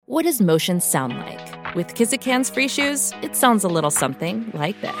What does motion sound like? With Kizik hands-free shoes, it sounds a little something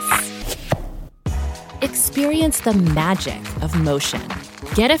like this. Experience the magic of motion.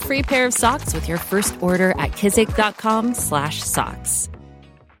 Get a free pair of socks with your first order at kizik.com/socks.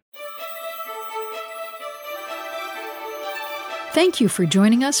 Thank you for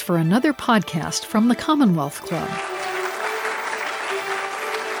joining us for another podcast from the Commonwealth Club.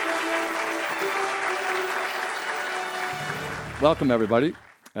 Welcome, everybody,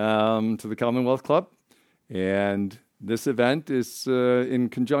 to the Commonwealth Club. And this event is in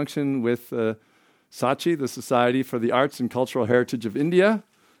conjunction with SACHI, the Society for the Arts and Cultural Heritage of India.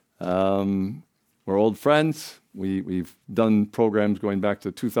 We're old friends. We've done programs going back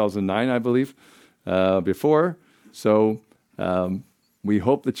to 2009, I believe, before. So we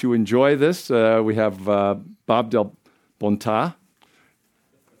hope that you enjoy this. We have Bob Del Bonta.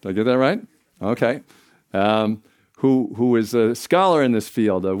 Did I get that right? Okay. Who is a scholar in this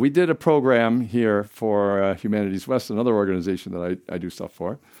field. We did a program here for Humanities West, another organization that I do stuff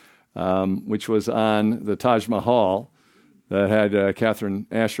for, which was on the Taj Mahal that had Catherine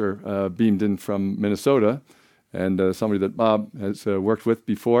Asher beamed in from Minnesota, and somebody that Bob has worked with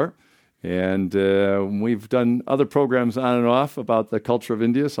before. And we've done other programs on and off about the culture of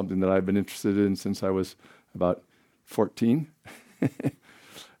India, something that I've been interested in since I was about 14.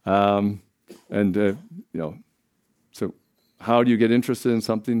 So how do you get interested in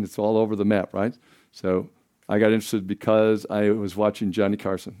something that's all over the map, right? So I got interested because I was watching Johnny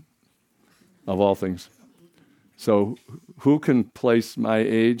Carson, of all things. So who can place my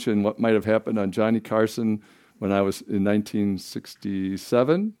age and what might have happened on Johnny Carson when I was in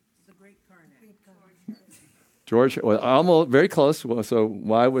 1967? The great George, well, almost very close. Well, so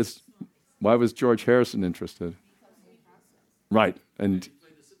why was George Harrison interested? Right, and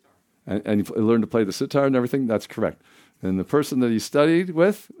he learned to play the sitar and everything. That's correct. And the person that he studied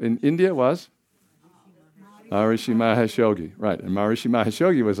with in India was Maharishi Mahesh Yogi. Right, and Maharishi Mahesh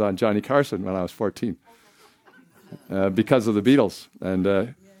Yogi was on Johnny Carson when I was 14 because of the Beatles.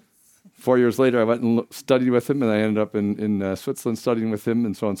 And 4 years later, I went and studied with him, and I ended up in Switzerland studying with him,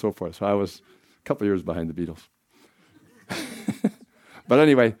 and so on and so forth. So I was a couple of years behind the Beatles. But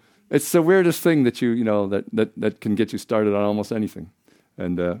anyway, it's the weirdest thing that that can get you started on almost anything.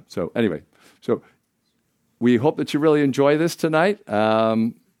 And so we hope that you really enjoy this tonight.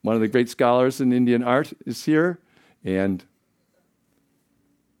 One of the great scholars in Indian art is here. And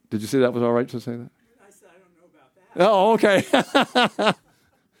did you say that was all right to say that? I said I don't know about that. Oh, okay.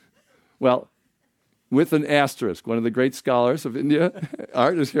 Well, with an asterisk, one of the great scholars of India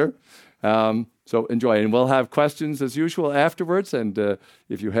art is here. So enjoy. And we'll have questions as usual afterwards. And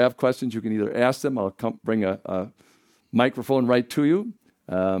if you have questions, you can either ask them. I'll bring a microphone right to you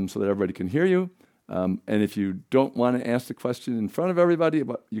so that everybody can hear you. And if you don't want to ask the question in front of everybody,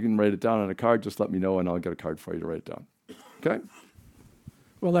 but you can write it down on a card. Just let me know, and I'll get a card for you to write it down. Okay?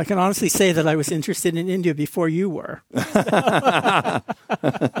 Well, I can honestly say that I was interested in India before you were.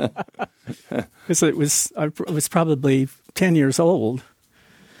 Because I was probably 10 years old.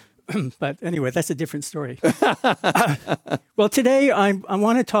 But anyway, that's a different story. Well, today I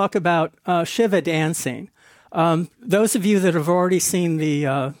want to talk about Shiva dancing. Those of you that have already seen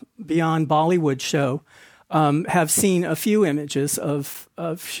the Beyond Bollywood show have seen a few images of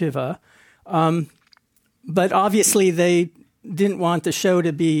Shiva. But obviously they didn't want the show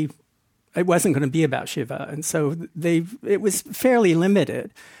to be, it wasn't going to be about Shiva. And so it was fairly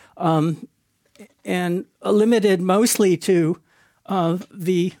limited. And limited mostly to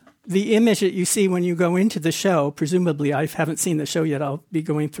the image that you see when you go into the show. Presumably, I haven't seen the show yet. I'll be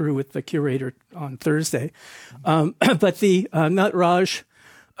going through with the curator on Thursday. But the Natraj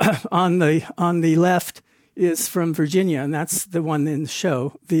on the left is from Virginia, and that's the one in the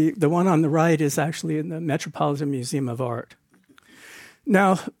show. The one on the right is actually in the Metropolitan Museum of Art.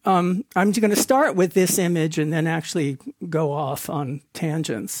 Now, I'm going to start with this image and then actually go off on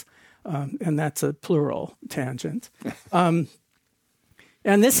tangents, and that's a plural tangent.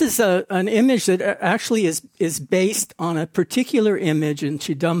 And this is an image that actually is based on a particular image in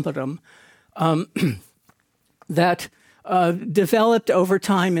Chidambaram that developed over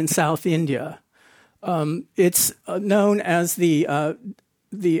time in South India. It's known as the Ananda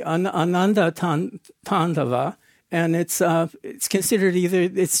Tandava, and it's considered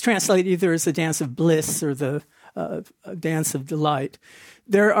it's translated either as a dance of bliss or the dance of delight.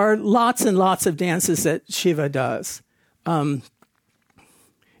 There are lots and lots of dances that Shiva does.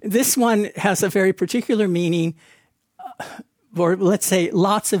 This one has a very particular meaning, or let's say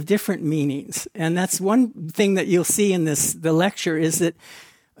lots of different meanings. And that's one thing that you'll see in the lecture is that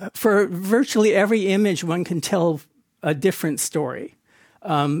for virtually every image, one can tell a different story.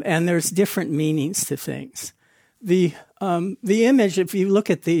 and there's different meanings to things. The image, if you look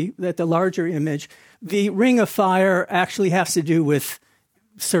at the larger image, the ring of fire actually has to do with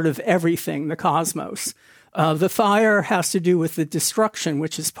sort of everything, the cosmos. The fire has to do with the destruction,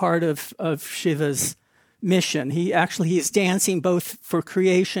 which is part of Shiva's mission. He's dancing both for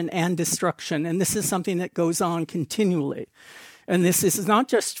creation and destruction, and this is something that goes on continually. And this is not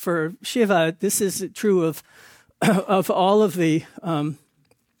just for Shiva. This is true of all of the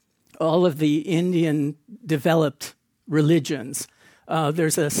Indian developed religions.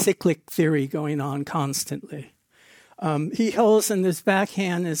 There's a cyclic theory going on constantly. He holds in his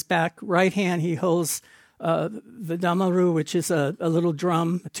backhand, his back right hand, he holds the damaru, which is a little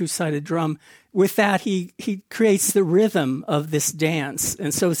drum, a two-sided drum. With that, he creates the rhythm of this dance.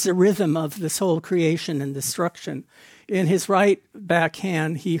 And so it's the rhythm of this whole creation and destruction. In his right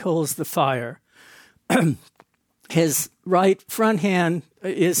backhand, he holds the fire. His right front hand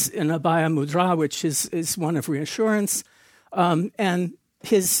is an abhaya mudra, which is one of reassurance. And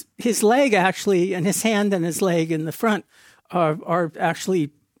his leg actually, and his hand and his leg in the front are actually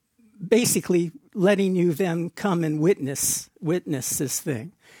basically letting you then come and witness this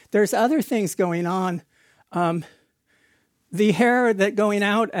thing. There's other things going on. The hair that going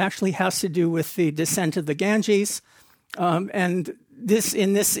out actually has to do with the descent of the Ganges. And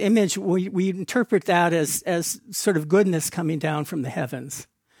in this image, we interpret that as sort of goodness coming down from the heavens.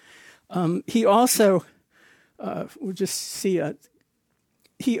 He also, we'll just see,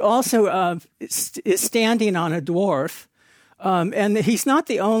 he also is standing on a dwarf. And he's not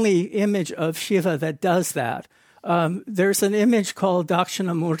the only image of Shiva that does that. There's an image called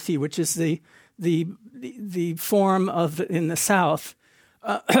Dakshinamurti, which is the form in the south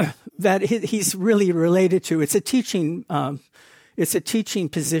that he's really related to. It's a teaching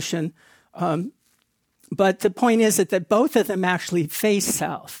position. But the point is that both of them actually face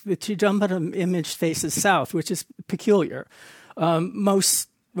south. The Chidambaram image faces south, which is peculiar. Most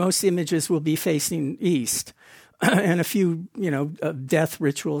images will be facing east. And a few, death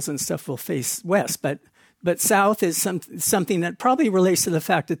rituals and stuff will face west. But south is something that probably relates to the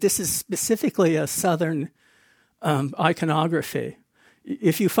fact that this is specifically a southern iconography.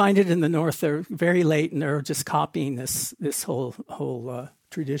 If you find it in the north, they're very late and they're just copying this whole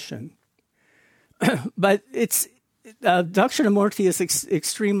tradition. But it's Dakshinamurti is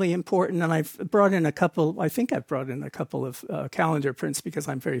extremely important, and I've brought in a couple of calendar prints because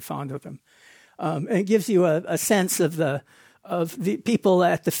I'm very fond of them. And it gives you a sense of the people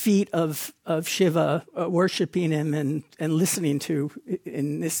at the feet of Shiva worshiping him and listening to,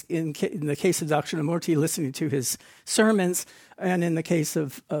 in the case of Dakshinamurti, listening to his sermons, and in the case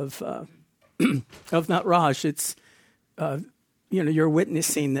of Nataraj, it's you're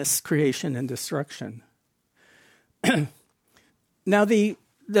witnessing this creation and destruction. Now the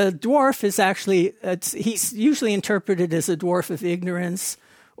dwarf is actually he's usually interpreted as a dwarf of ignorance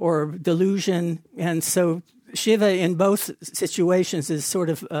or delusion, and so Shiva in both situations is sort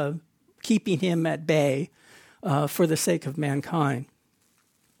of keeping him at bay for the sake of mankind.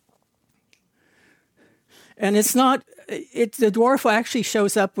 And the dwarf actually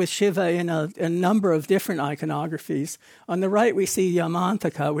shows up with Shiva in a number of different iconographies. On the right, we see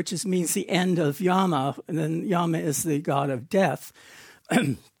Yamantaka, which means the end of Yama, and then Yama is the god of death.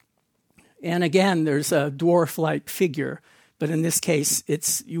 And again, there's a dwarf-like figure. But in this case,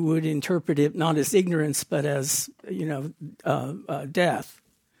 you would interpret it not as ignorance, but as death.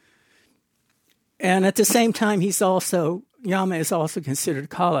 And at the same time, Yama is also considered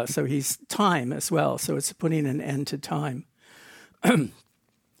Kala, so he's time as well. So it's putting an end to time. If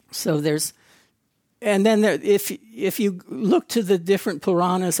you look to the different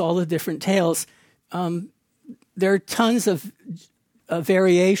Puranas, all the different tales, there are tons of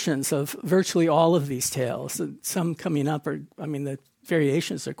variations of virtually all of these tales. Some coming up the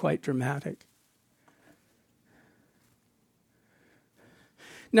variations are quite dramatic.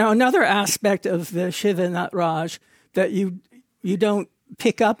 Now, another aspect of the Shiva Nataraj that you don't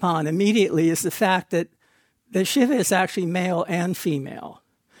pick up on immediately is the fact that the Shiva is actually male and female.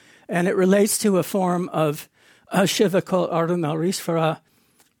 And it relates to a form of Shiva called Ardhanarishvara,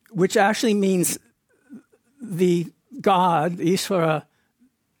 which actually means the God, Ishvara,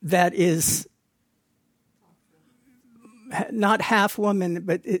 that is not half woman,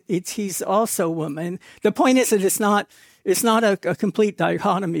 but he's also woman. The point is that it's not a complete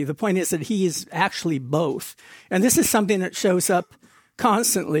dichotomy. The point is that he is actually both. And this is something that shows up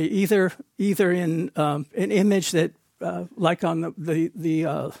constantly, either in an image that, like on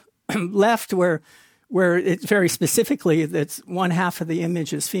the left, where it's very specifically that one half of the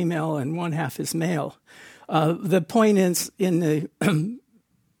image is female and one half is male. The point is in the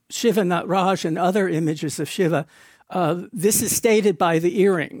Shiva Natraj and other images of Shiva, this is stated by the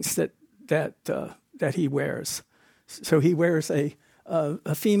earrings that he wears. So he wears a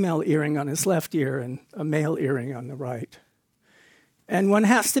female earring on his left ear and a male earring on the right. And one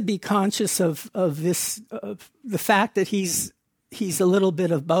has to be conscious of the fact that he's a little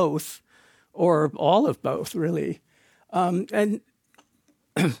bit of both, or all of both, really, and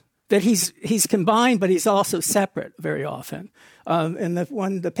that he's combined, but he's also separate very often. And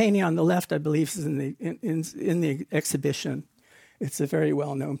the painting on the left, I believe, is in the exhibition. It's a very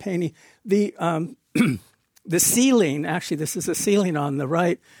well-known painting. The ceiling, actually, this is a ceiling on the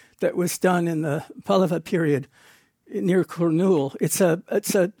right that was done in the Pallava period near Kurnool. It's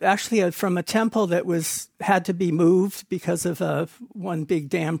actually from a temple that had to be moved because of one big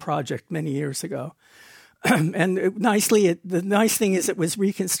dam project many years ago. And the nice thing is it was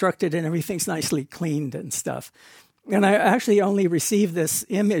reconstructed and everything's nicely cleaned and stuff. And I actually only received this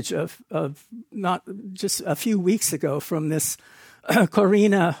image of not just a few weeks ago from this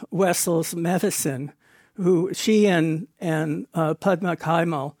Corina Wessels Mevison, who she and Padma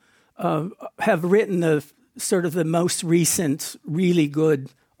Kaimal have written the most recent really good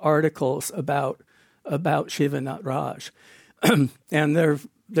articles about Shiva Natraj, and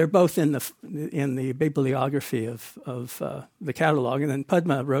they're both in the bibliography of the catalog. And then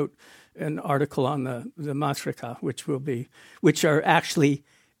Padma wrote an article on the Matrika, which are actually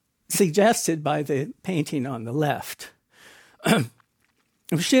suggested by the painting on the left.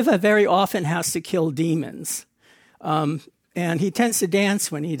 Shiva very often has to kill demons, and he tends to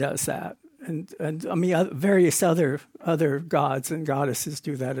dance when he does that. And I mean, various other gods and goddesses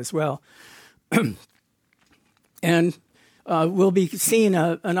do that as well. And we'll be seeing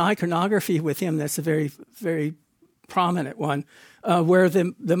an iconography with him that's a very, very prominent one, where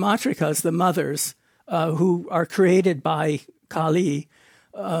the matrikas, the mothers, who are created by Kali,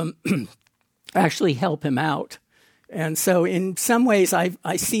 actually help him out. And so in some ways,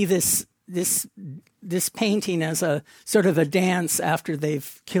 I see this painting as a sort of a dance after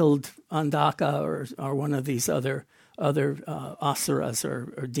they've killed Andaka or one of these other asuras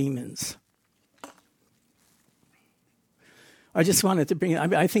or demons. I just wanted to bring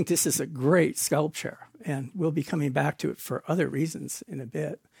it. I think this is a great sculpture, and we'll be coming back to it for other reasons in a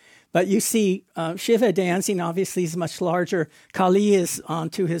bit. But you see Shiva dancing, obviously, is much larger. Kali is on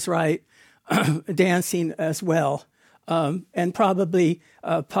to his right, dancing as well. And probably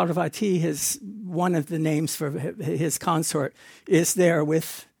Parvati, one of the names for his consort, is there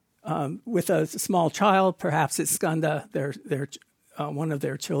with a small child. Perhaps it's Skanda, their one of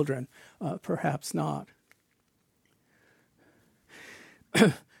their children. Perhaps not.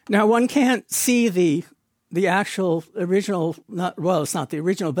 Now, one can't see the actual original, it's not the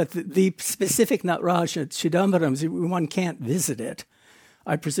original, but the specific Natraj at Chidambaram. One can't visit it.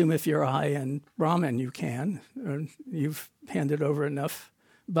 I presume if you're high and Brahmin, you can. Or you've handed over enough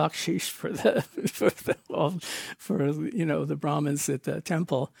bakshish for the Brahmins at the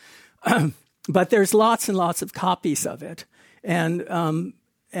temple. But there's lots and lots of copies of it, and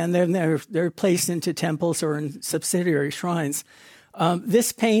then they're placed into temples or in subsidiary shrines.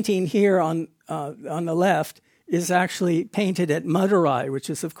 This painting here on the left is actually painted at Madurai,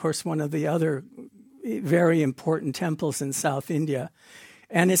 which is, of course, one of the other very important temples in South India.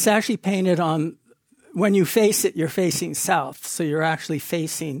 And it's actually painted on, when you face it, you're facing south. So you're actually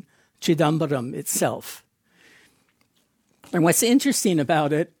facing Chidambaram itself. And what's interesting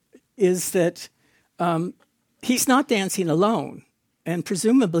about it is that he's not dancing alone. And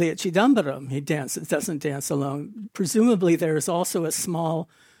presumably at Chidambaram, he doesn't dance alone. Presumably there is also a small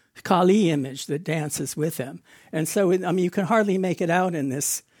Kali image that dances with him. And so, you can hardly make it out in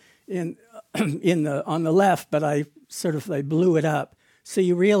this, on the left, but I blew it up. So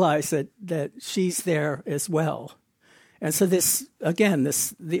you realize that she's there as well. And so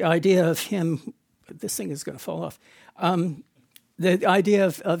the idea of him, this thing is going to fall off. The idea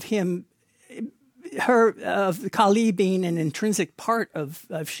of him, of Kali being an intrinsic part of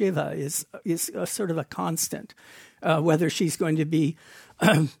Shiva is a sort of a constant. Whether she's going to be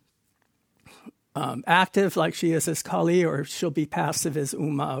active like she is as Kali, or she'll be passive as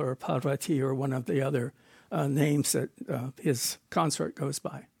Uma or Parvati or one of the other names that his consort goes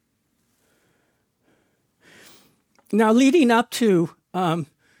by. Now, leading up to the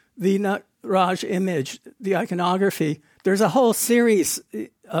Natraj image, the iconography, there's a whole series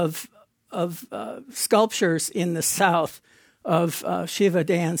of sculptures in the south of Shiva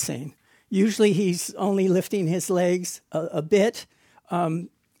dancing. Usually he's only lifting his legs a bit.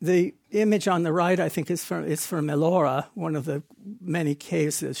 The image on the right, I think, is from Ellora, one of the many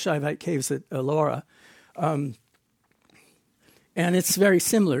caves, the Shaivite caves at Ellora. And it's very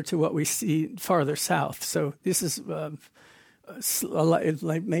similar to what we see farther south. So this is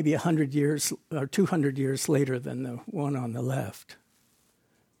like maybe 100 years or 200 years later than the one on the left.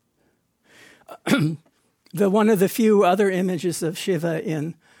 One of the few other images of Shiva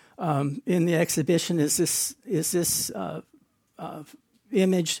in the exhibition is this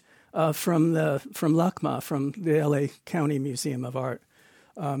image from LACMA, from the LA County Museum of Art,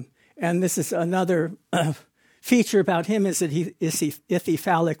 and this is another feature about him, is that he is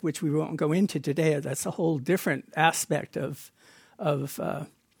ithiphallic, which we won't go into today. That's a whole different aspect of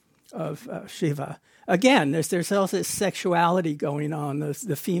Shiva. Again, there's also this sexuality going on.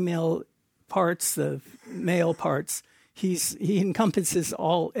 The female parts, the male parts. He encompasses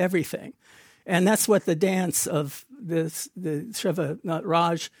everything, and that's what the dance of the Shiva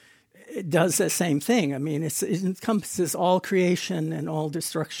Natraj does. The same thing. I mean, it encompasses all creation and all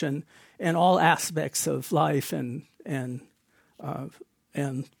destruction and all aspects of life and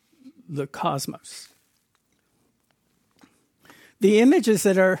the cosmos. The images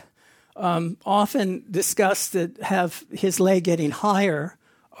that are often discussed that have his leg getting higher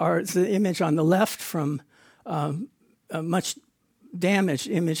are the image on the left from a much damaged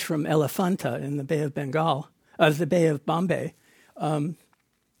image from Elephanta in the Bay of Bengal, the Bay of Bombay,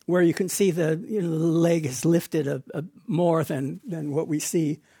 where you can see the leg is lifted more than what we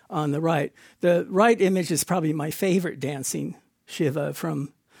see on the right. The right image is probably my favorite dancing Shiva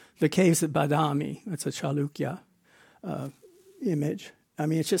from the caves of Badami. That's a Chalukya image. I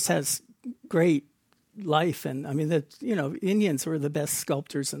mean, it just has great life, and I mean, Indians were the best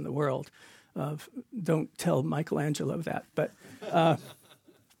sculptors in the world. Don't tell Michelangelo that, but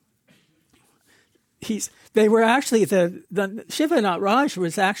they were actually the Shiva Natraj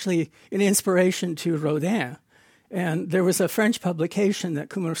was actually an inspiration to Rodin, and there was a French publication that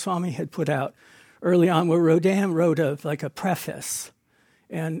Coomaraswamy had put out early on where Rodin wrote a preface,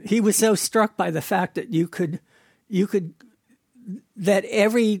 and he was so struck by the fact that you could that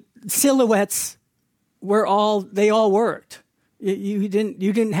every silhouettes they all worked. You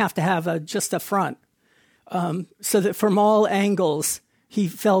didn't have to have just a front, so that from all angles he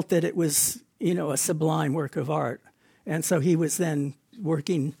felt that it was a sublime work of art, and so he was then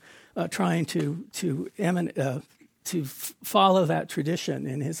working, trying to follow that tradition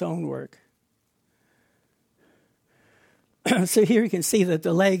in his own work. So here you can see that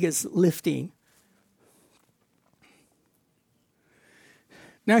the leg is lifting.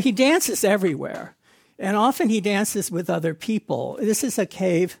 Now he dances everywhere. And often he dances with other people. This is a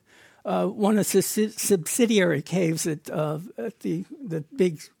cave, one of the subsidiary caves at the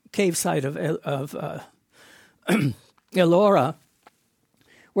big cave site of Ellora,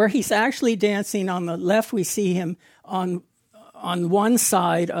 where he's actually dancing. On the left, we see him on one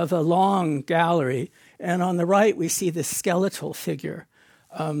side of a long gallery, and on the right, we see this skeletal figure.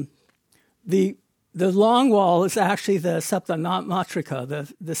 The long wall is actually the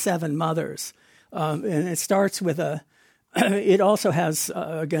Saptamatrika, the seven mothers. And it starts with it also has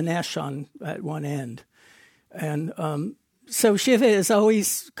a Ganesh at one end. And so Shiva is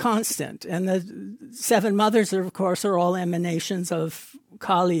always constant. And the seven mothers, of course, are all emanations of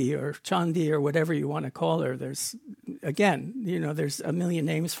Kali or Chandi or whatever you want to call her. There's a million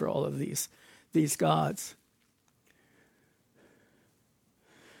names for all of these gods.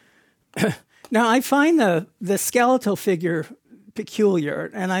 Now, I find the skeletal figure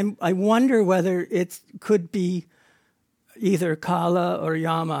peculiar, and I wonder whether it could be either Kala or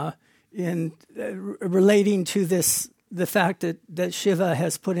Yama in relating to the fact that Shiva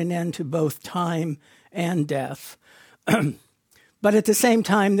has put an end to both time and death. But at the same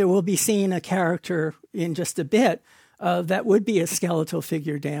time, there will be seen a character in just a bit that would be a skeletal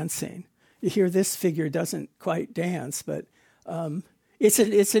figure dancing. Here, this figure doesn't quite dance, but it's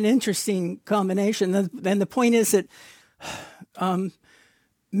an interesting combination. And the point is that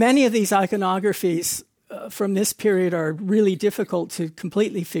many of these iconographies from this period are really difficult to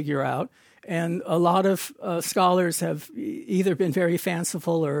completely figure out, and a lot of scholars have either been very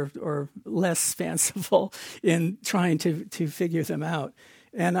fanciful or less fanciful in trying to figure them out.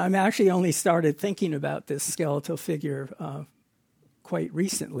 And I'm actually only started thinking about this skeletal figure quite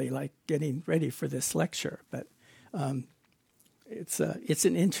recently, like getting ready for this lecture. But it's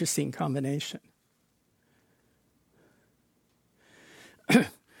an interesting combination.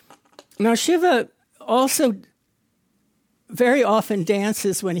 Now, Shiva also very often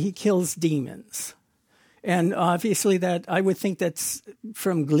dances when he kills demons. And obviously that I would think that's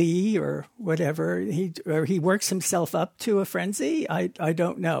from glee or whatever. He works himself up to a frenzy. I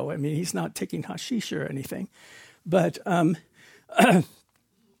don't know. I mean, he's not taking hashish or anything. But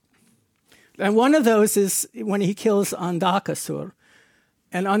And one of those is when he kills Andakasur.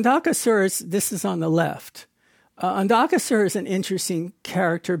 And Andakasur, this is on the left. Andakasur is an interesting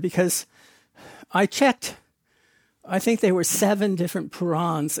character because I checked, I think there were 7 different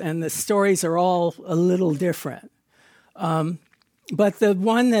Purans, and the stories are all a little different. But the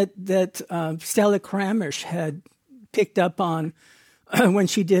one that Stella Kramish had picked up on when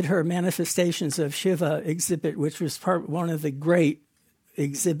she did her Manifestations of Shiva exhibit, which was one of the great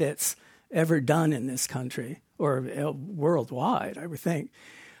exhibits ever done in this country, or worldwide, I would think.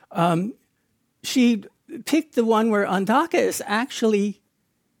 She picked the one where Andaka is actually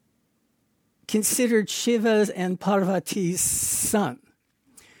considered Shiva's and Parvati's son.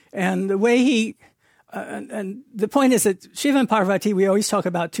 And the way and the point is that Shiva and Parvati, we always talk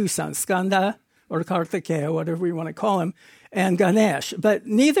about 2 sons, Skanda or Kartikeya, whatever we want to call him, and Ganesh. But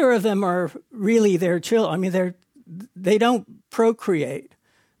neither of them are really their children. I mean, they don't procreate.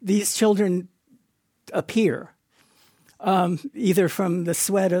 These children appear, either from the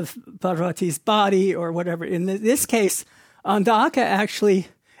sweat of Parvati's body or whatever. In this case, Andaka actually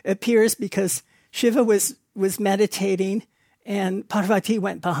appears because Shiva was meditating, and Parvati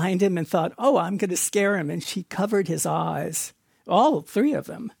went behind him and thought, oh, I'm going to scare him. And she covered his eyes, all 3 of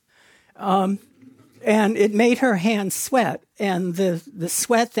them. And it made her hands sweat. And the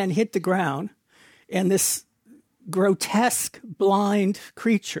sweat then hit the ground. And this grotesque blind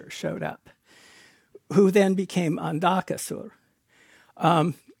creature showed up, who then became Andakasur.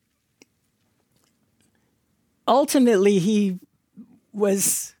 Ultimately, he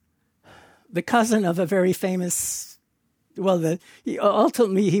was the cousin of a very famous,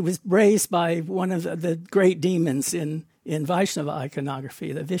 ultimately he was raised by one of the great demons in Vaishnava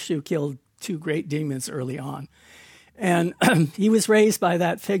iconography. The Vishnu killed 2 great demons early on. And he was raised by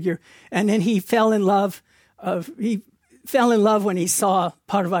that figure. And then he fell in love when he saw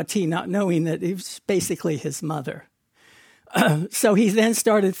Parvati, not knowing that it was basically his mother. So he then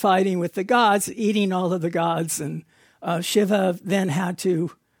started fighting with the gods, eating all of the gods, and Shiva then had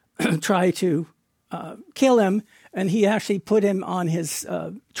to try to kill him, and he actually put him on his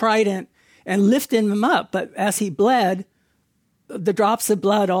trident and lifted him up. But as he bled, the drops of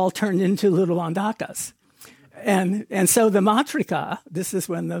blood all turned into little Andakas. And so the matrika, this is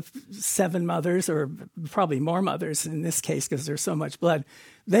when the 7 mothers, or probably more mothers in this case because there's so much blood,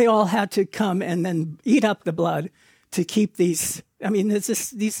 they all had to come and then eat up the blood to keep these. I mean, this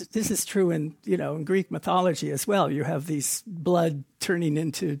is true in Greek mythology as well. You have these blood turning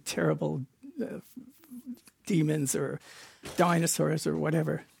into terrible demons or dinosaurs or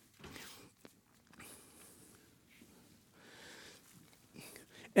whatever.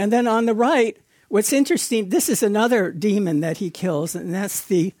 And then on the right, what's interesting, this is another demon that he kills, and that's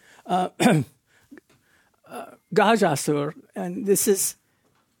the Gajasur. And this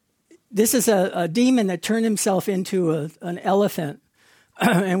is a demon that turned himself into an elephant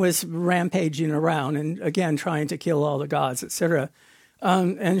and was rampaging around and, again, trying to kill all the gods, etc.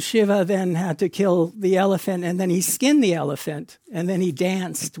 And Shiva then had to kill the elephant, and then he skinned the elephant, and then he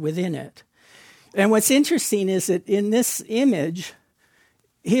danced within it. And what's interesting is that in this image,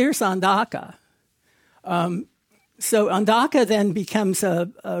 here's Andaka. So Andaka then becomes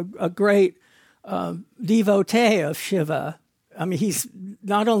a great devotee of Shiva. I mean, he's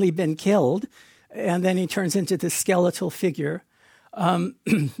not only been killed, and then he turns into this skeletal figure,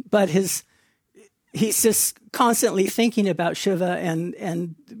 but he's just constantly thinking about Shiva,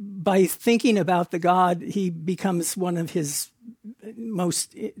 and by thinking about the god, he becomes one of his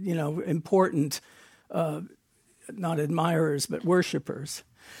most important, not admirers, but worshipers.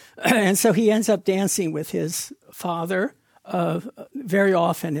 And so he ends up dancing with his father very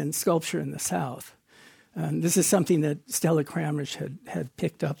often in sculpture in the South. And this is something that Stella Kramish had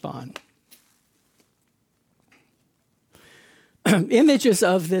picked up on. Images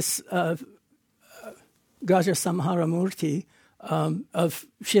of this Gaja Samharamurti, of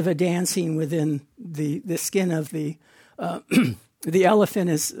Shiva dancing within the skin of the elephant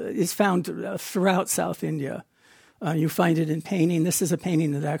is found throughout South India. You find it in painting. This is a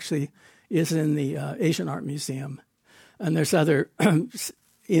painting that actually is in the Asian Art Museum. And there's other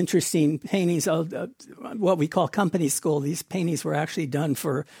interesting paintings of what we call company school. These paintings were actually done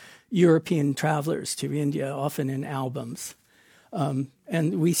for European travelers to India, often in albums. And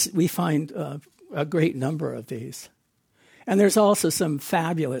we find a great number of these. And there's also some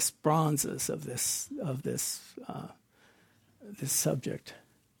fabulous bronzes of this subject.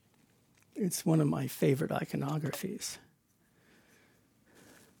 It's one of my favorite iconographies.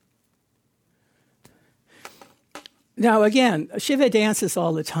 Now, again, Shiva dances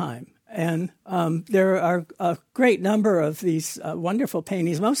all the time. And there are a great number of these wonderful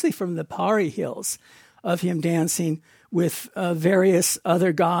paintings, mostly from the Pari Hills, of him dancing with various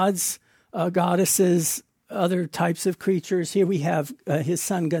other gods, goddesses, other types of creatures. Here we have his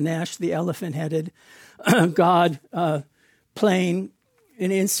son Ganesh, the elephant-headed god, playing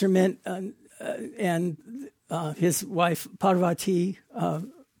an instrument, and his wife Parvati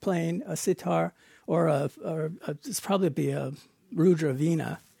playing a sitar, or it's probably a Rudra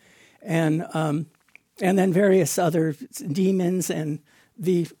Veena, and then various other demons, and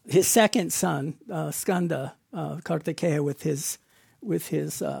his second son Skanda, Kartikeya, with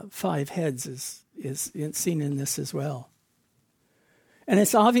his 5 heads is seen in this as well. And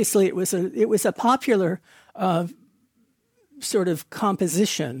it's obviously it was a popular sort of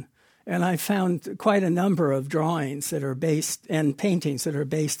composition, and I found quite a number of drawings that are based and paintings that are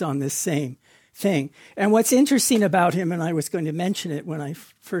based on this same thing. And what's interesting about him, and I was going to mention it when I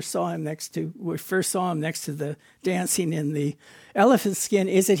first saw him next to the dancing in the elephant skin,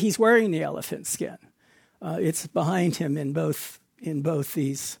 is that he's wearing the elephant skin. It's behind him in both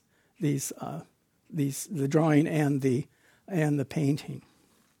these the drawing and the painting.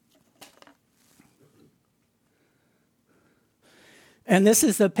 And this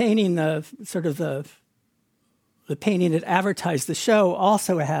is the painting, the painting that advertised the show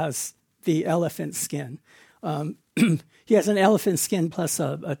also has the elephant skin. He has an elephant skin plus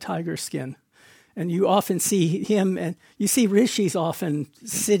a tiger skin. And you often see him, and you see rishis often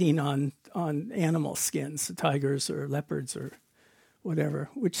sitting on animal skins, tigers or leopards or whatever,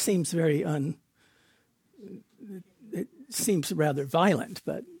 which seems it seems rather violent,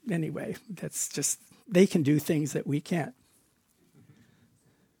 but anyway, that's just, they can do things that we can't.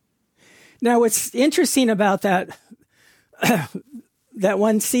 Now, what's interesting about that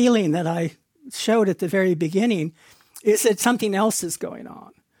one ceiling that I showed at the very beginning is that something else is going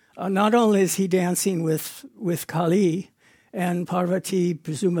on. Not only is he dancing with Kali and Parvati,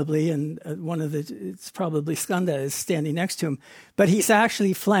 presumably, and it's probably Skanda is standing next to him, but he's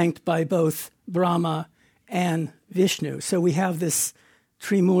actually flanked by both Brahma and Vishnu. So we have this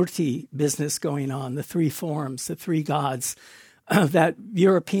Trimurti business going on, the 3 forms, the 3 gods that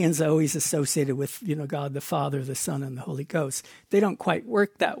Europeans always associated with, God the Father, the Son, and the Holy Ghost. They don't quite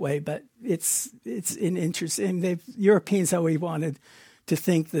work that way, but it's an interesting. Europeans always wanted to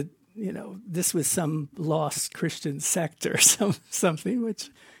think that this was some lost Christian sect or something, which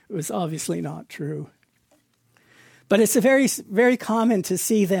was obviously not true. But it's very, very common to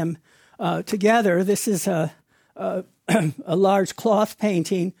see them together. This is a large cloth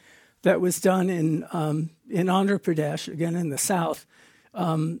painting that was done in Andhra Pradesh, again in the south,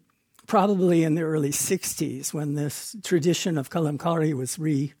 probably in the early 60s, when this tradition of kalamkari was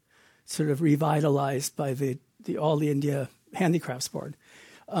sort of revitalized by the All India Handicrafts Board.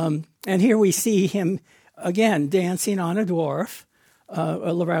 And here we see him, again, dancing on a dwarf,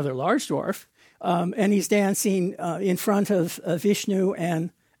 a rather large dwarf, and he's dancing in front of Vishnu,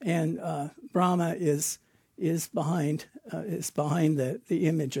 and Brahma is behind the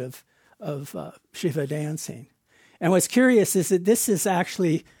image of Shiva dancing. And what's curious is that this is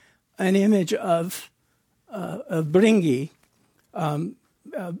actually an image of Bringi.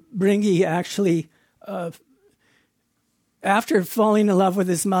 Bringi actually, after falling in love with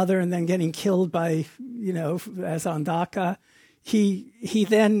his mother and then getting killed by, as Andaka, he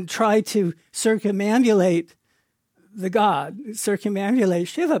then tried to circumambulate the god, circumambulate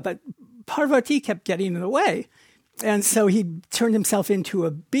Shiva, but Parvati kept getting in the way. And so he turned himself into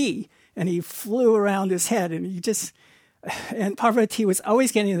a bee, and he flew around his head, and Parvati was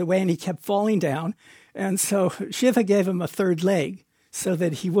always getting in the way, and he kept falling down. And so Shiva gave him a 3rd leg so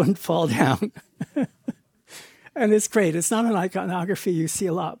that he wouldn't fall down. And it's great. It's not an iconography you see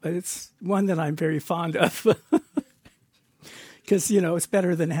a lot, but it's one that I'm very fond of because, it's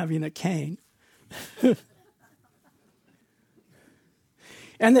better than having a cane.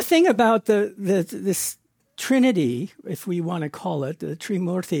 And the thing about this Trinity, if we want to call it, the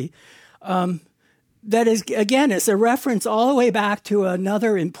Trimurti, that is, again, it's a reference all the way back to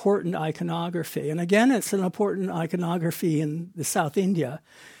another important iconography. And again, it's an important iconography in the South India.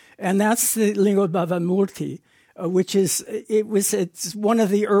 And that's the Lingodbhava Murti, it's one of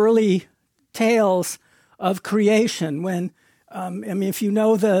the early tales of creation when, if you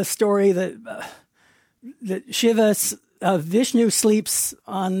know the story that Vishnu sleeps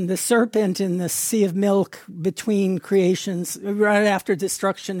on the serpent in the sea of milk between creations, right after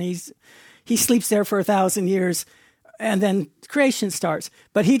destruction. He sleeps there for 1,000 years, and then creation starts.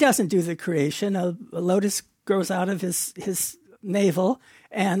 But he doesn't do the creation. A lotus grows out of his navel,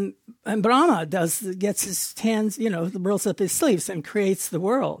 and Brahma gets his hands, rolls up his sleeves and creates the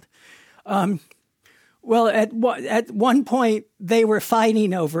world. Well, at one point, they were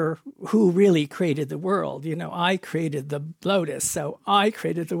fighting over who really created the world. I created the lotus, so I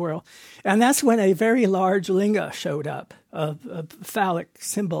created the world. And that's when a very large linga showed up, a phallic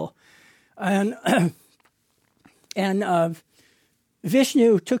symbol. And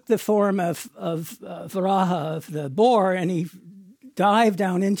Vishnu took the form of Varaha, of the boar, and he dived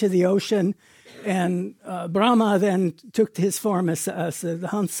down into the ocean. And Brahma then took his form as the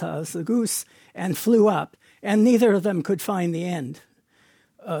Hansa, as the goose, and flew up. And neither of them could find the end,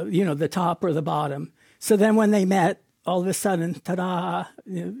 the top or the bottom. So then when they met, all of a sudden, ta-da,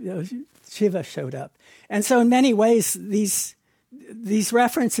 Shiva showed up. And so in many ways, these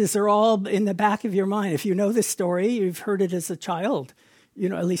references are all in the back of your mind. If you know this story, you've heard it as a child,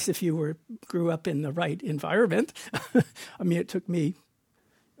 at least if you grew up in the right environment. I mean, it took me,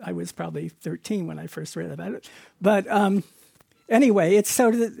 I was probably 13 when I first read about it. But anyway, it's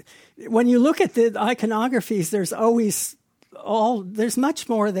so that when you look at the iconographies, there's much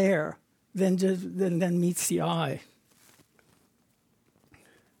more there than meets the eye.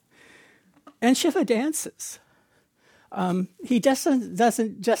 And Shiva dances. He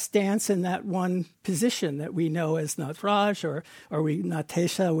doesn't just dance in that one position that we know as Natraj or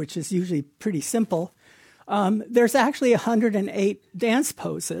Natesha, which is usually pretty simple. There's actually 108 dance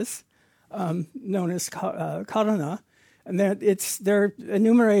poses known as Karana, and they're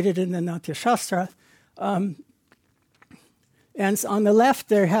enumerated in the Natya Shastra. And on the left,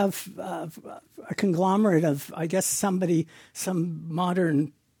 they have a conglomerate of, I guess, some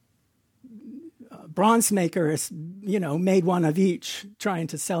modern bronze maker has, made one of each, trying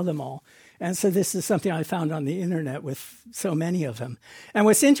to sell them all. And so this is something I found on the internet with so many of them. And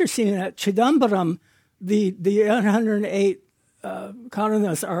what's interesting is that Chidambaram, the 108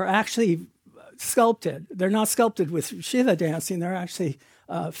 Karanas are actually sculpted. They're not sculpted with Shiva dancing. They're actually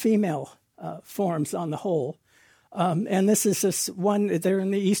female forms on the whole. And this is just one. They're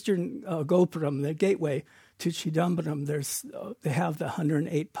in the eastern Gopuram, the gateway to Chidambaram. They have the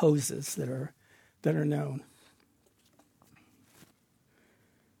 108 poses that are known.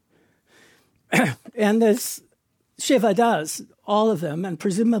 And this Shiva does all of them, and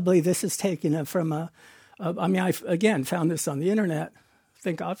presumably this is taken from I again found this on the internet.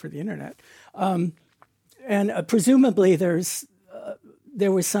 Thank God for the internet. And presumably there was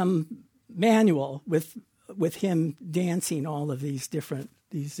some manual with him dancing all of these different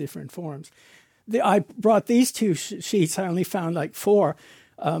forms. I brought these two sheets. I only found like 4.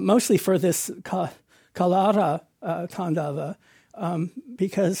 Mostly for this Kalara Tandava,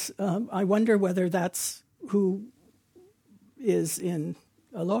 because I wonder whether that's who is in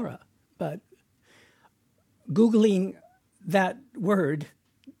Alora. But Googling that word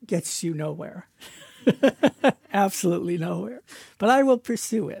gets you nowhere. Absolutely nowhere. But I will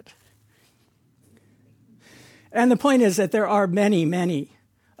pursue it. And the point is that there are many, many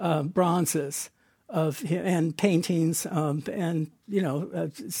bronzes of him, and paintings, and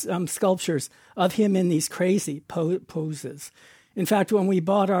some sculptures of him in these crazy poses. In fact, when we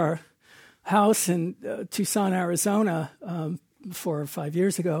bought our house in Tucson, Arizona, 4 or 5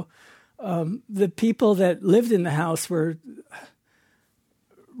 years ago, the people that lived in the house were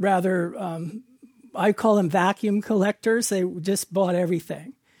rather, I call them vacuum collectors. They just bought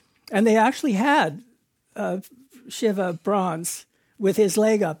everything, and they actually had Shiva bronze with his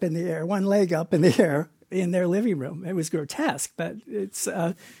leg up in the air, one leg up in the air in their living room. It was grotesque, but it's,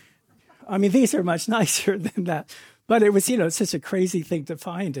 these are much nicer than that. But it was, such a crazy thing to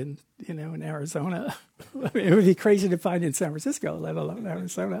find in Arizona. It would be crazy to find in San Francisco, let alone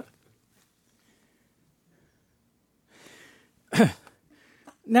Arizona.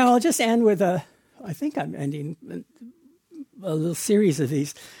 Now I'll just end with I think I'm ending a little series of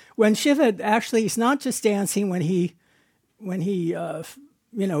these. When Shiva actually is not just dancing when he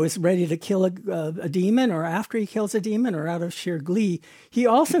is ready to kill a demon, or after he kills a demon, or out of sheer glee, he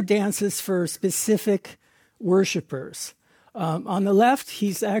also dances for specific worshipers. On the left,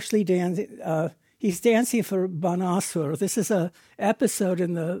 he's actually dancing. He's dancing for Banasur. This is a episode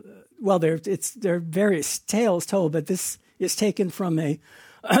in there are various tales told, but this is taken from a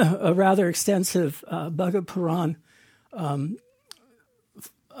rather extensive Bhagavad Puran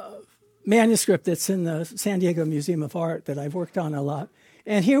manuscript that's in the San Diego Museum of Art that I've worked on a lot.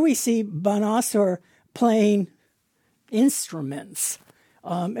 And here we see Banasur playing instruments.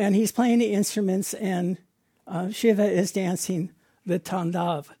 And he's playing the instruments, and Shiva is dancing the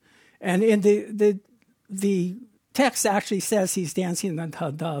Tandava. And in the text actually says he's dancing the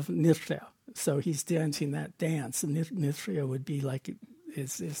Tandava Nritya. So he's dancing that dance. And Nritya would be like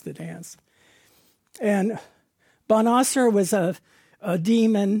is the dance. And Banasur was a a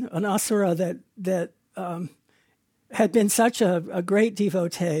demon, an asura that had been such a great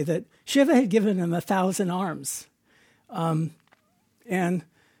devotee that Shiva had given him 1,000 arms. And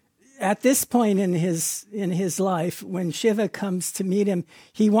at this point in his life, when Shiva comes to meet him,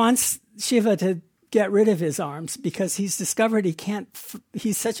 he wants Shiva to get rid of his arms because he's discovered he can't.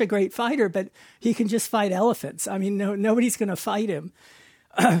 He's such a great fighter, but he can just fight elephants. I mean, nobody's going to fight him.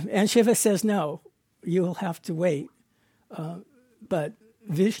 And Shiva says, "No, you'll have to wait. But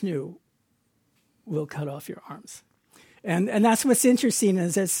Vishnu will cut off your arms." And that's what's interesting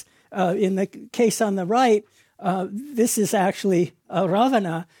is it's in the case on the right. This is actually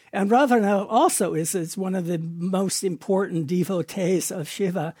Ravana, and Ravana also is one of the most important devotees of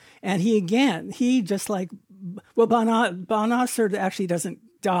Shiva. And he just like, well, Banasur actually doesn't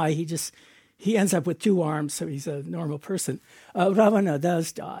die. He ends up with 2 arms, so he's a normal person. Ravana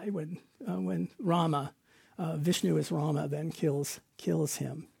does die when Rama, Vishnu is Rama, then kills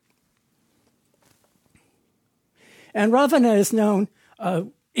him. And Ravana is known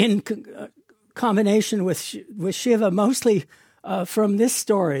in combination with Shiva, mostly from this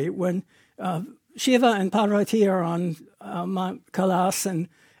story when Shiva and Parvati are on Mount Kailas,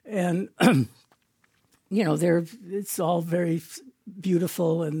 and it's all very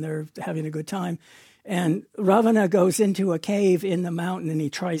beautiful, and they're having a good time. And Ravana goes into a cave in the mountain, and he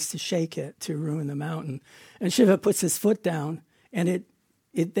tries to shake it to ruin the mountain. And Shiva puts his foot down, and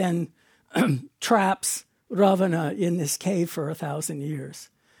it then traps Ravana in this cave for 1,000 years.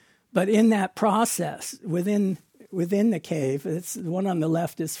 But in that process, within the cave, it's the one on the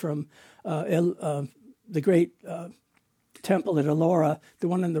left is from the great temple at Ellora. The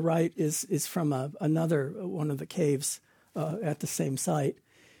one on the right is from another one of the caves at the same site,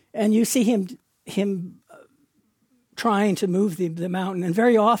 and you see him trying to move the mountain. And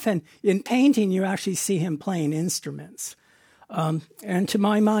very often in painting, you actually see him playing instruments. And to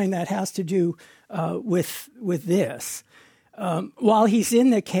my mind, that has to do with this. While he's in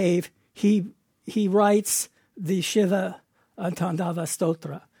the cave, he writes the Shiva Tandava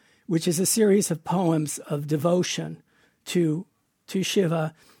Stotra, which is a series of poems of devotion to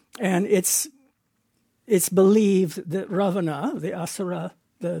Shiva, and it's believed that Ravana, the asura,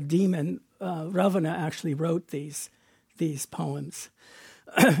 the demon, Ravana actually wrote these poems.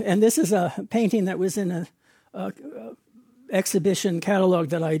 And this is a painting that was in a exhibition catalog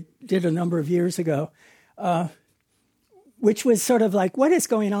that I did a number of years ago, which was sort of like, what is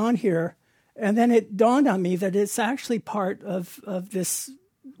going on here? And then it dawned on me that it's actually part of this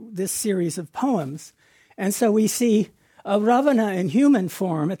series of poems. And so we see Ravana in human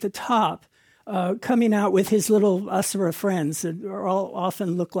form at the top, coming out with his little asura friends that all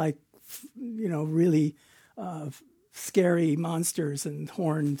often look like, really scary monsters and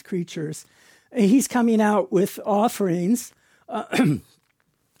horned creatures. And he's coming out with offerings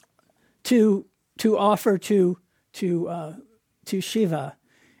to offer to Shiva.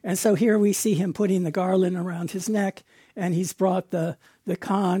 And so here we see him putting the garland around his neck, and he's brought the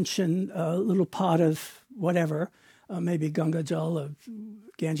conch and a little pot of whatever, maybe Ganga Jal, of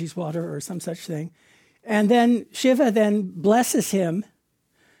Ganges water or some such thing. And then Shiva then blesses him,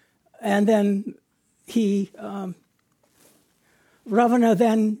 and then Ravana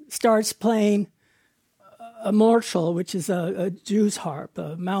then starts playing a morchel, which is a Jew's harp,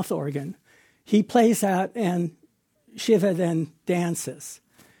 a mouth organ. He plays that, and Shiva then dances.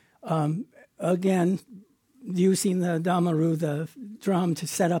 Again, using the damaru, the drum, to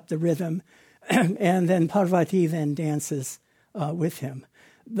set up the rhythm, and then Parvati then dances with him.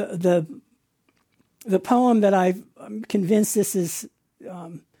 The poem that I'm convinced this is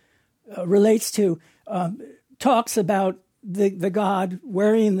relates to talks about the god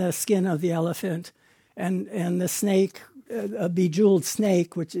wearing the skin of the elephant, and the snake, a bejeweled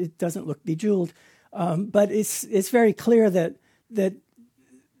snake, which it doesn't look bejeweled, but it's very clear that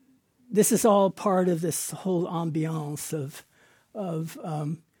this is all part of this whole ambiance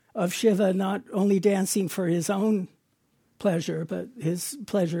of Shiva not only dancing for his own pleasure, but his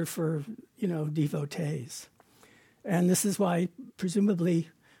pleasure for devotees. And this is why presumably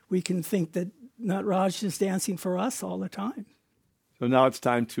we can think that Nataraj is dancing for us all the time. So now it's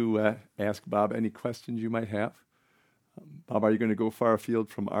time to ask Bob any questions you might have. Bob, are you going to go far afield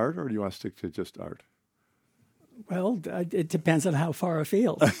from art, or do you want to stick to just art? Well, it depends on how far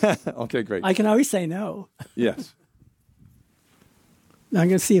afield. Okay, great. I can always say no. Yes. Now I'm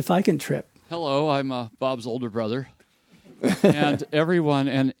going to see if I can trip. Hello, I'm Bob's older brother. And everyone,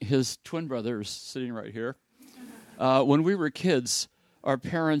 and his twin brother is sitting right here. When we were kids, our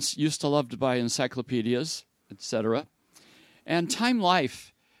parents used to love to buy encyclopedias, etc. And Time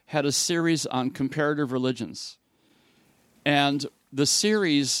Life had a series on comparative religions. And the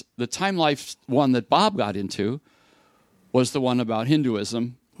series, the Time Life one that Bob got into, was the one about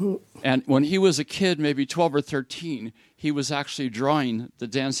Hinduism. And when he was a kid, maybe 12 or 13, he was actually drawing the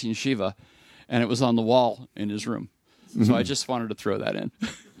dancing Shiva, and it was on the wall in his room. So I just wanted to throw that in.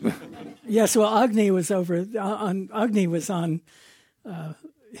 Yes, well, Agni was on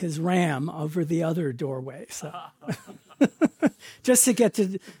his ram over the other doorway. So just to get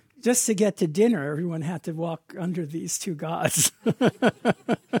to dinner, everyone had to walk under these two gods.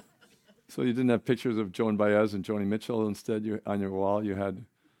 So you didn't have pictures of Joan Baez and Joni Mitchell. Instead, on your wall you had.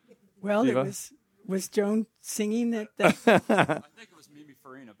 Well, Shiva? it was Joan singing it. I think it was Mimi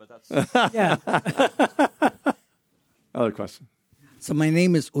Farina, but that's... Yeah. Other question. So my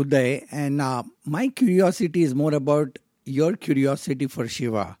name is Uday, and my curiosity is more about your curiosity for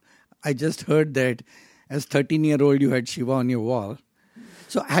Shiva. I just heard that as 13-year-old you had Shiva on your wall.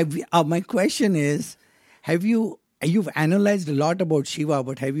 So my question is, you've analyzed a lot about Shiva,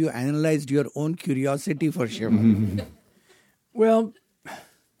 but have you analyzed your own curiosity for Shiva? Well,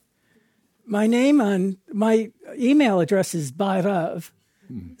 my email address is Bhairav,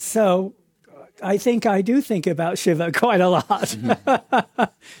 so I think I do think about Shiva quite a lot.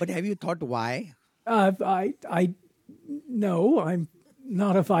 But have you thought why? I know I'm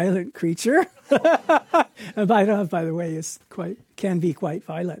not a violent creature. And Bhairav, by the way, can be quite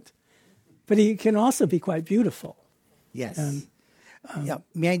violent, but he can also be quite beautiful. Yes.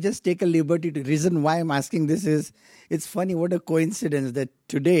 May I just take a liberty? The reason why I'm asking this is, it's funny, what a coincidence that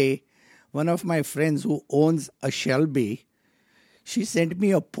today, one of my friends who owns a Shelby, she sent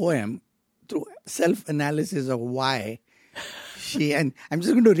me a poem through self-analysis of why and I'm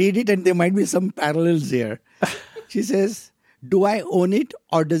just going to read it, and there might be some parallels here. She says, "Do I own it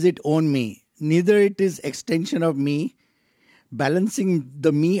or does it own me? Neither it is extension of me, balancing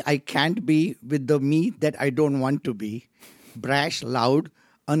the me I can't be with the me that I don't want to be. Brash, loud,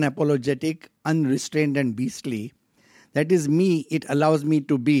 unapologetic, unrestrained and beastly. That is me it allows me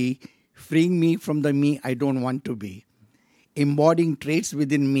to be, freeing me from the me I don't want to be. Embodying traits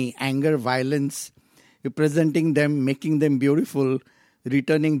within me, anger, violence, representing them, making them beautiful,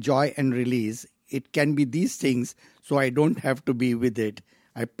 returning joy and release. It can be these things, so I don't have to be with it.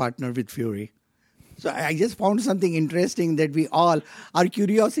 I partner with fury." So I just found something interesting that our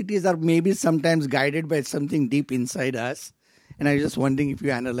curiosities are maybe sometimes guided by something deep inside us. And I was just wondering if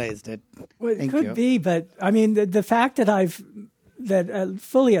you analyzed it. Well, it Thank could you. be, but I mean, the fact that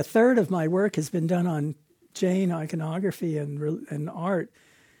fully a third of my work has been done on Jain iconography and art,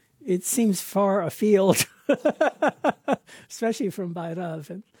 it seems far afield, especially from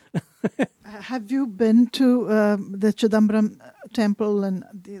Bhairav. Have you been to the Chidambaram temple and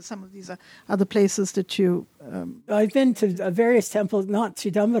some of these other places that you... I've been to various temples, not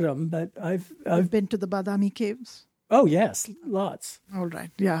Chidambaram, but I've been to the Badami caves? Oh, yes, lots. All right,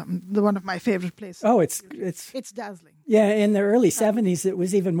 yeah, one of my favorite places. Oh, it's dazzling. Yeah, in the early 70s, it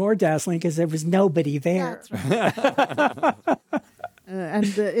was even more dazzling because there was nobody there. That's right. And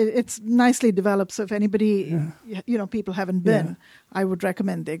it's nicely developed. So if anybody, people haven't been, I would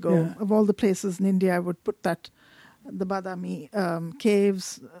recommend they go. Yeah. Of all the places in India, I would put the Badami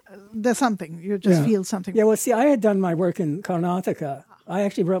caves. There's something. You just feel something. Yeah, well, see, I had done my work in Karnataka. I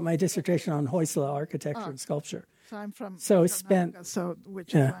actually wrote my dissertation on Hoysala architecture and sculpture. So I'm from Karnataka,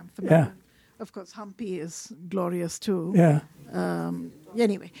 which is why I'm familiar. Yeah. Of course, Hampi is glorious too. Yeah.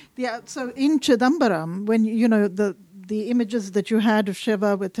 Anyway, so in Chidambaram, when the images that you had of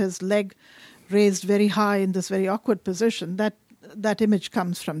Shiva with his leg raised very high in this very awkward position, that image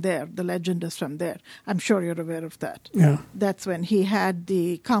comes from there. The legend is from there. I'm sure you're aware of that. Yeah. That's when he had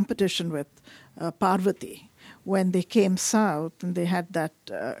the competition with Parvati, when they came south and they had that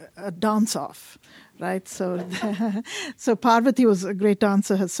dance-off, right? So, so Parvati was a great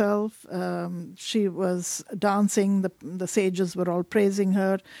dancer herself. She was dancing. The sages were all praising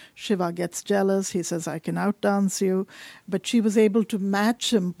her. Shiva gets jealous. He says, "I can outdance you." But she was able to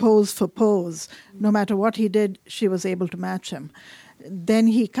match him pose for pose. No matter what he did, she was able to match him. Then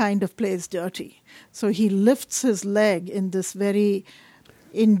he kind of plays dirty. So he lifts his leg in this very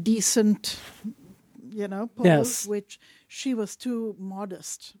indecent pose, which she was too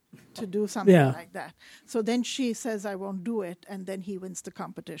modest to do something like that. So then she says, "I won't do it," and then he wins the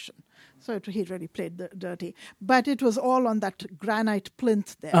competition. So he really played dirty. But it was all on that granite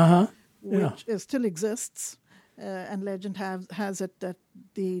plinth there, which still exists, and legend has it that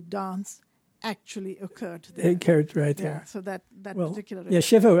the dance actually occurred there. It occurred right there. So that particular... Yeah,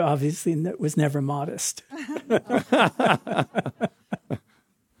 Shiva obviously was never modest.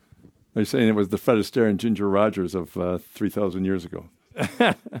 They're saying it was the Fred Astaire and Ginger Rogers of 3,000 years ago.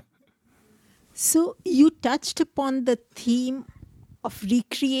 So you touched upon the theme of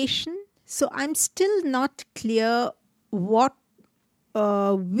recreation. So I'm still not clear which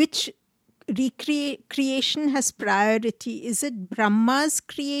creation has priority. Is it Brahma's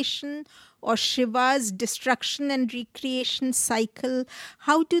creation or Shiva's destruction and recreation cycle?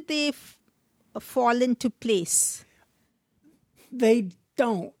 How do they fall into place? They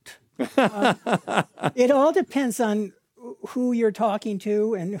don't. It all depends on who you're talking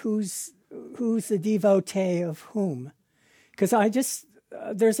to and who's the devotee of whom. Because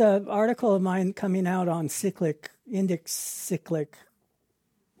there's an article of mine coming out on Indic cyclic,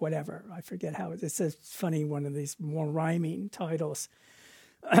 whatever. I forget how it's a funny one of these more rhyming titles.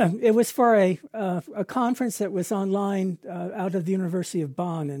 It was for a conference that was online out of the University of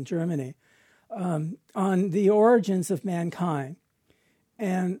Bonn in Germany on the origins of mankind.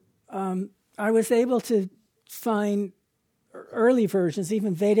 And I was able to find early versions,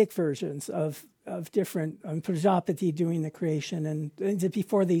 even Vedic versions of different Prajapati doing the creation, and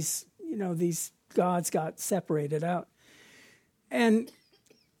before these gods got separated out. And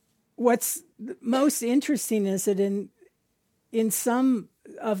what's most interesting is that in some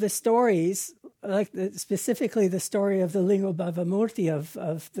of the stories, like specifically the story of the Lingo Bhavamurti of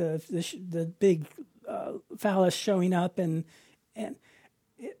the big phallus showing up, and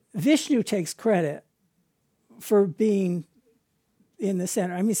Vishnu takes credit for being in the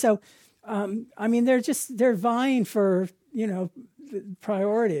center. I mean, they're vying for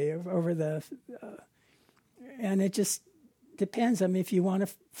priority over the, and it just depends. I mean, if you want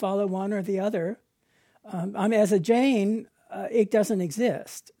to follow one or the other. As a Jain, it doesn't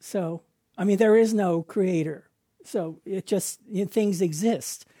exist. So, I mean, there is no creator. So it just, things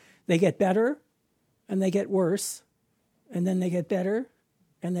exist. They get better, and they get worse, and then they get better,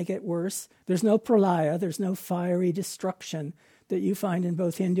 and they get worse. There's no pralaya. There's no fiery destruction that you find in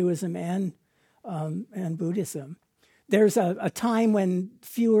both Hinduism and Buddhism. There's a time when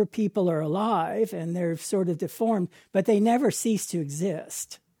fewer people are alive and they're sort of deformed, but they never cease to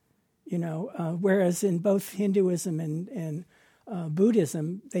exist. Whereas in both Hinduism and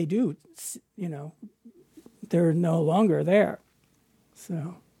Buddhism, they do. They're no longer there.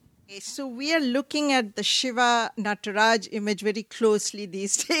 So we are looking at the Shiva Nataraj image very closely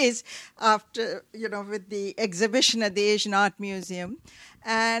these days after, with the exhibition at the Asian Art Museum.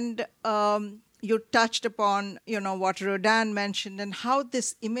 And you touched upon, what Rodin mentioned and how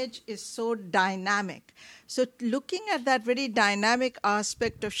this image is so dynamic. So looking at that very dynamic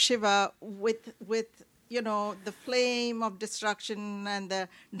aspect of Shiva with the flame of destruction and the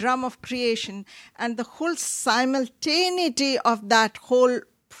drum of creation and the whole simultaneity of that whole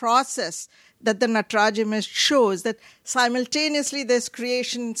process that the Nataraj image shows, that simultaneously there's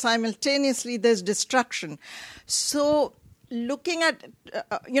creation, simultaneously there's destruction. So looking at,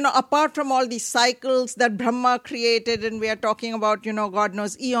 apart from all these cycles that Brahma created, and we are talking about, God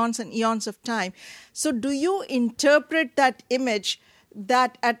knows, eons and eons of time. So do you interpret that image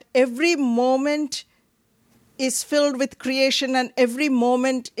that at every moment is filled with creation and every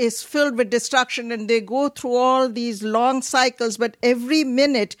moment is filled with destruction, and they go through all these long cycles, but every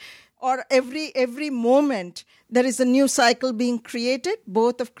minute or every moment there is a new cycle being created,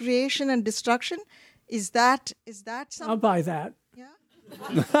 both of creation and destruction? Is that something? I'll buy that. Yeah.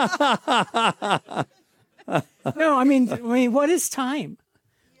 No, I mean, what is time?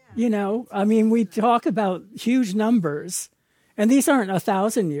 Yeah. We talk about huge numbers. And these aren't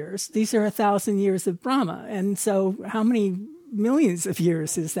 1,000 years. These are 1,000 years of Brahma. And so how many millions of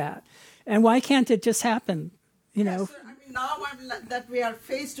years is that? And why can't it just happen? Yes, sir. Now that we are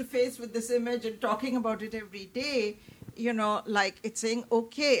face to face with this image and talking about it every day, like it's saying,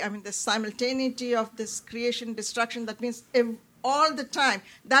 okay, the simultaneity of this creation, destruction, that means all the time,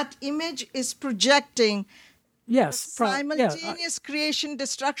 that image is projecting simultaneous creation,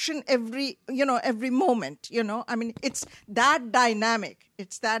 destruction every moment, it's that dynamic.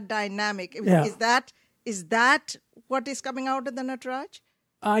 It's that dynamic. Yeah. Is that what is coming out of the Nataraj?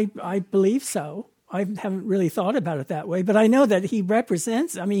 I believe so. I haven't really thought about it that way, but I know that he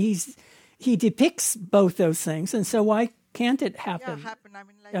represents, he depicts both those things. And so why can't it happen? Yeah, happen.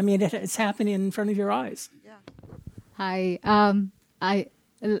 It's happening in front of your eyes. Yeah. Hi.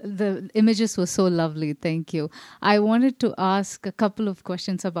 The images were so lovely. Thank you. I wanted to ask a couple of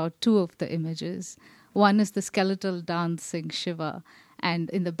questions about two of the images. One is the skeletal dancing Shiva.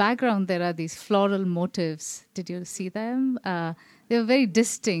 And in the background, there are these floral motifs. Did you see them? They're very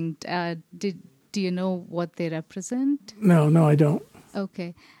distinct. Do you know what they represent? No, I don't.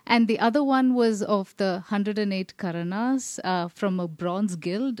 Okay. And the other one was of the 108 Karanas from a bronze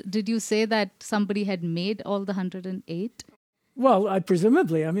guild. Did you say that somebody had made all the 108? Well,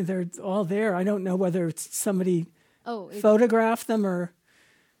 presumably. They're all there. I don't know whether somebody photograph them or...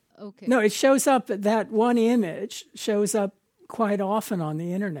 Okay. No, it shows up, that one image shows up quite often on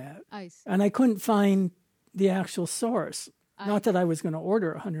the internet. I see. And I couldn't find the actual source. Not that I was going to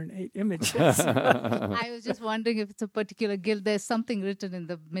order 108 images. I was just wondering if it's a particular guild. There's something written in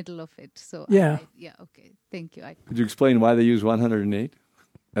the middle of it. So yeah. Okay. Thank you. Could you explain why they use 108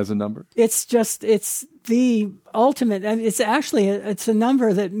 as a number? It's the ultimate, and it's a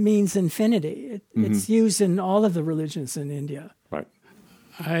number that means infinity. It's used in all of the religions in India. Right.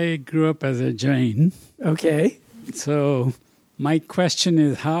 I grew up as a Jain. Okay. So my question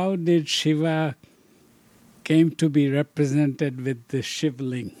is, how did Shiva came to be represented with the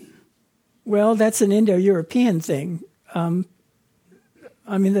Shivling? Well, that's an Indo-European thing. I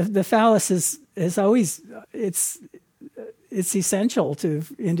mean, the phallus is always, it's essential to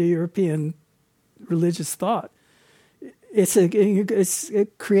Indo-European religious thought. It's a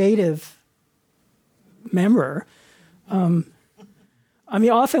creative member. I mean,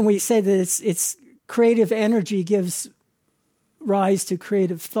 often we say that it's creative energy gives rise to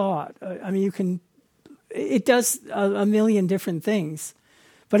creative thought. I mean, it does a million different things,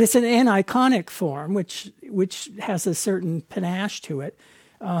 but it's an aniconic form, which has a certain panache to it.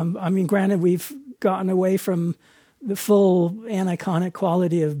 I mean, granted, we've gotten away from the full aniconic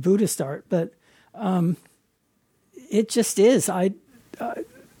quality of Buddhist art, but it just is.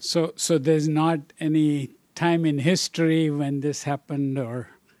 So there's not any time in history when this happened, or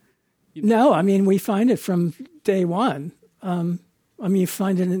No, I mean, we find it from day one. I mean, you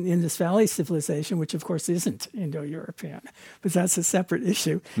find it in Indus Valley civilization, which of course isn't Indo-European, but that's a separate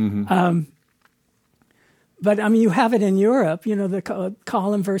issue. But I mean, you have it in Europe, the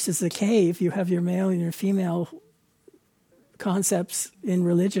column versus the cave. You have your male and your female concepts in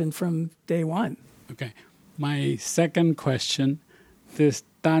religion from day one. Okay. My second question, this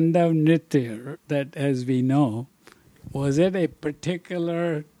Tandava Nritya that, as we know, was it a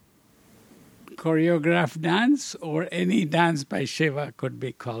particular choreographed dance, or any dance by Shiva could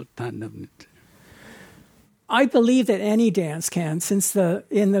be called Tandava Nritya? I believe that any dance can, since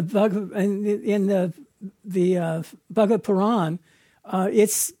in the Bhagavad Puran,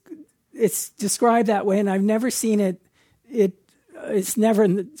 it's described that way, and I've never seen it. It's never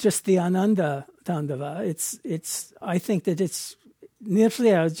just the Ananda Tandava. I think that it's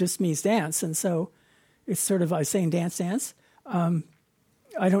Nritya just means dance, and so it's sort of saying dance.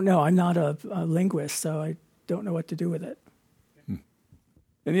 I don't know. I'm not a linguist, so I don't know what to do with it.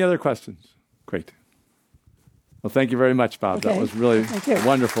 Any other questions? Great. Well, thank you very much, Bob. Okay. That was really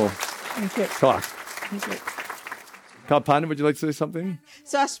wonderful talk. Thank you. Kalpana, would you like to say something?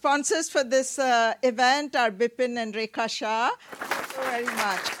 So our sponsors for this event are Bipin and Rekha Shah. Thank you very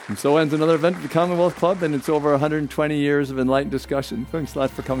much. And so ends another event at the Commonwealth Club, and it's over 120 years of enlightened discussion. Thanks a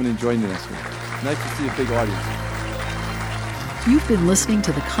lot for coming and joining us here. Nice to see a big audience. You've been listening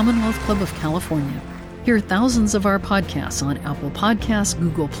to the Commonwealth Club of California. Hear thousands of our podcasts on Apple Podcasts,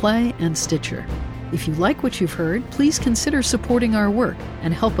 Google Play, and Stitcher. If you like what you've heard, please consider supporting our work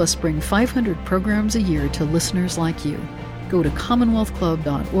and help us bring 500 programs a year to listeners like you. Go to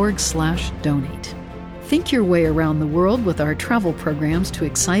commonwealthclub.org/donate. Think your way around the world with our travel programs to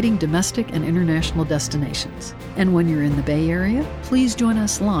exciting domestic and international destinations. And when you're in the Bay Area, please join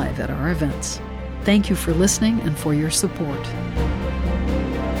us live at our events. Thank you for listening and for your support.